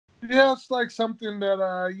Yeah, it's like something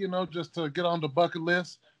that just to get on the bucket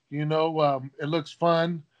list. It looks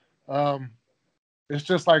fun. Um, it's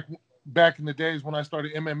just like back in the days when I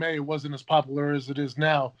started MMA, it wasn't as popular as it is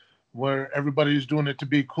now, where everybody's doing it to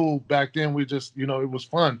be cool. Back then, we just, it was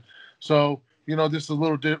fun. So, this is a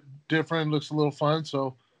little different, looks a little fun.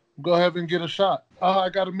 So, go ahead and get a shot. I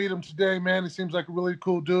got to meet him today, man. He seems like a really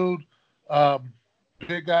cool dude. Um,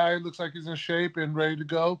 Big guy, looks like he's in shape and ready to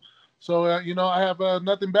go. So, I have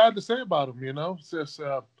nothing bad to say about him. It's just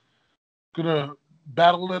gonna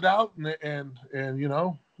battle it out, and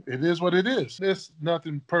it is what it is. This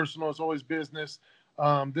nothing personal. It's always business.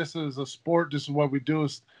 This is a sport. This is what we do.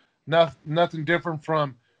 It's nothing different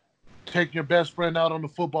from taking your best friend out on the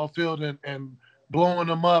football field and blowing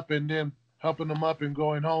them up and then helping them up and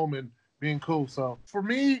going home and being cool. So for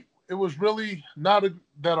me, it was really not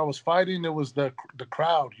that I was fighting. It was the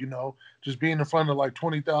crowd. Just being in front of like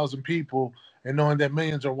 20,000 people and knowing that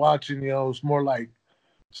millions are watching. It's more like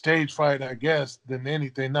stage fight, I guess, than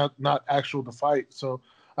anything. Not actual to fight. So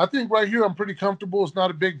I think right here I'm pretty comfortable. It's not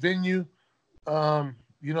a big venue.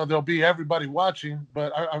 There'll be everybody watching,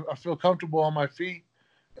 but I feel comfortable on my feet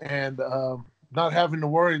and not having to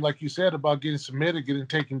worry, like you said, about getting submitted, getting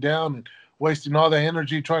taken down, and wasting all that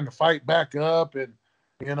energy trying to fight back up. And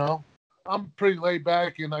you know, I'm pretty laid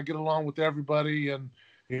back, and I get along with everybody. And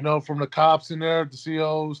from the cops in there, the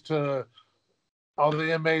COs to all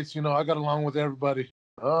the inmates, I got along with everybody.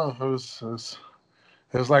 Oh,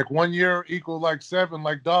 it was like 1 year equal like seven,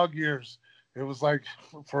 like dog years. It was like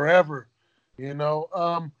forever, you know.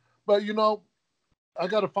 But I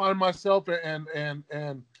got to find myself and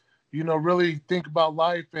really think about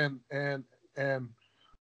life and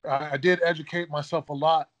I did educate myself a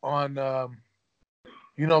lot on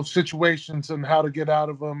situations and how to get out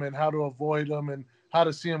of them and how to avoid them and how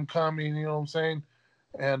to see them coming. You know what I'm saying?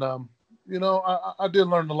 And I did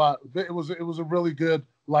learn a lot. It was a really good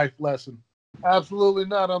life lesson. Absolutely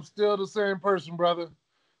not. I'm still the same person, brother.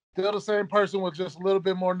 Still the same person with just a little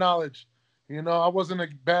bit more knowledge. I wasn't a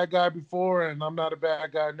bad guy before, and I'm not a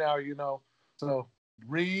bad guy now. So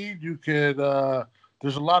read. You could.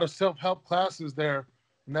 There's a lot of self-help classes there,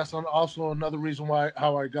 and that's also another reason why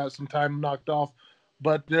how I got some time knocked off.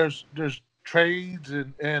 But there's trades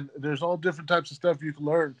and there's all different types of stuff you can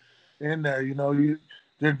learn in there.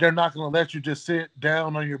 They're not going to let you just sit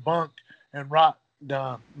down on your bunk and rot.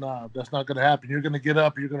 Nah, that's not going to happen. You're going to get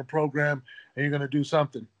up. You're going to program, and you're going to do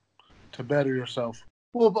something to better yourself.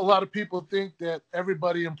 Well, a lot of people think that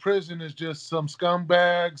everybody in prison is just some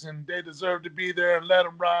scumbags and they deserve to be there and let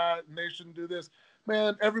them ride and they shouldn't do this.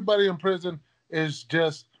 Man, everybody in prison is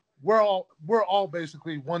just we're all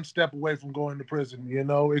basically one step away from going to prison.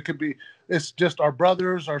 It could be it's just our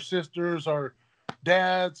brothers, our sisters, our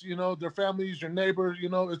dads. Their families, your neighbors.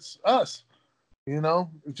 It's us.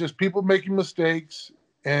 It's just people making mistakes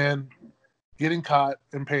and getting caught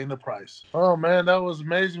and paying the price. Oh man, that was an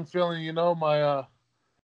amazing feeling.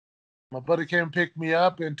 My buddy came and picked me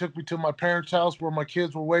up and took me to my parents' house where my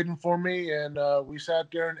kids were waiting for me, and we sat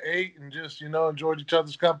there and ate and just enjoyed each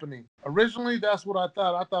other's company. Originally, that's what I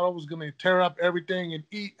thought. I thought I was going to tear up everything and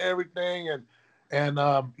eat everything, and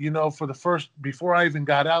for the first before I even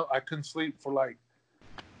got out, I couldn't sleep for like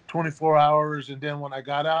 24 hours, and then when I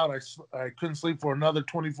got out, I couldn't sleep for another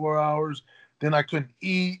 24 hours. Then I couldn't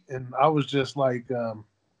eat, and I was just like, it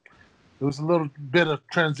was a little bit of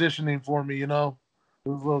transitioning for me. It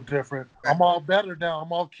was a little different. I'm all better now.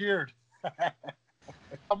 I'm all cured. I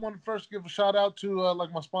want to first give a shout out to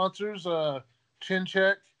like my sponsors, Chin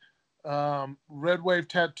Check, Red Wave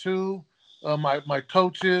Tattoo, my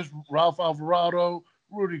coaches, Ralph Alvarado,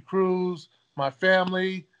 Rudy Cruz, my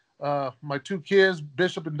family, my two kids,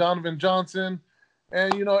 Bishop and Donovan Johnson,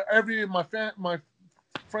 and every my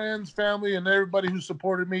friends, family, and everybody who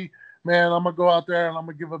supported me. Man, I'm gonna go out there and I'm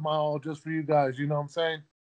gonna give it my all just for you guys. You know what I'm saying?